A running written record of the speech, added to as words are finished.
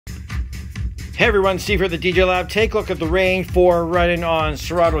Hey everyone, Steve here at the DJ Lab. Take a look at the Rane 4 running on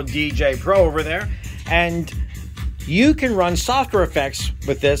Serato DJ Pro over there. And you can run software effects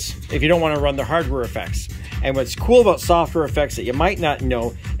with this if you don't want to run the hardware effects. And what's cool about software effects that you might not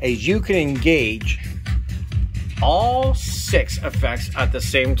know is you can engage all 6 effects at the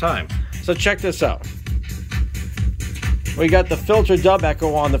same time. So check this out. We got the filter dub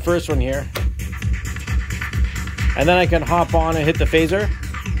echo on the first one here. And then I can hop on and hit the phaser.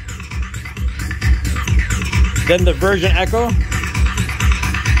 Then the version echo,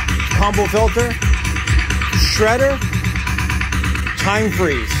 combo filter, shredder, time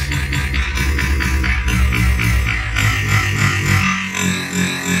freeze.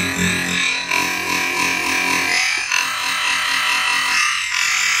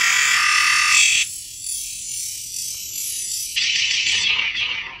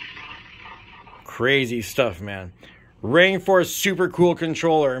 Crazy stuff, man. Rane Four is super cool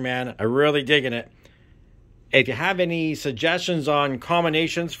controller, man. I'm really digging it. If you have any suggestions on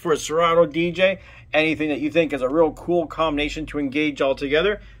combinations for a Serato DJ, anything that you think is a real cool combination to engage all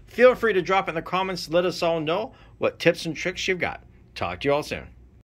together, feel free to drop it in the comments. Let us all know what tips and tricks you've got. Talk to you all soon.